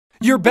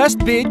Your best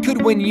bid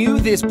could win you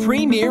this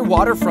premier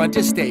waterfront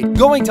estate.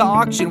 Going to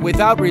auction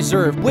without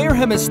reserve,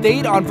 Wareham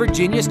Estate on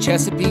Virginia's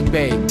Chesapeake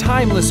Bay.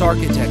 Timeless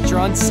architecture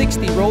on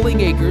 60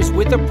 rolling acres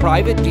with a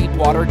private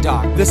deep-water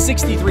dock. The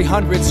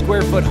 6,300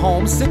 square foot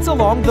home sits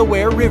along the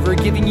Ware River,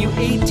 giving you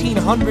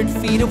 1,800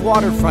 feet of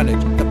water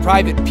frontage. The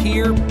private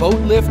pier,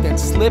 boat lift, and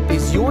slip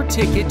is your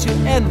ticket to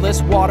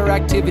endless water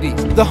activities.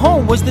 The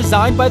home was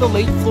designed by the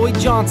late Floyd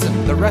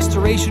Johnson, the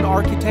restoration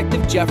architect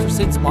of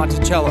Jefferson's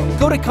Monticello.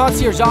 Go to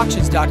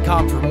conciergeauctions.com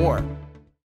for more.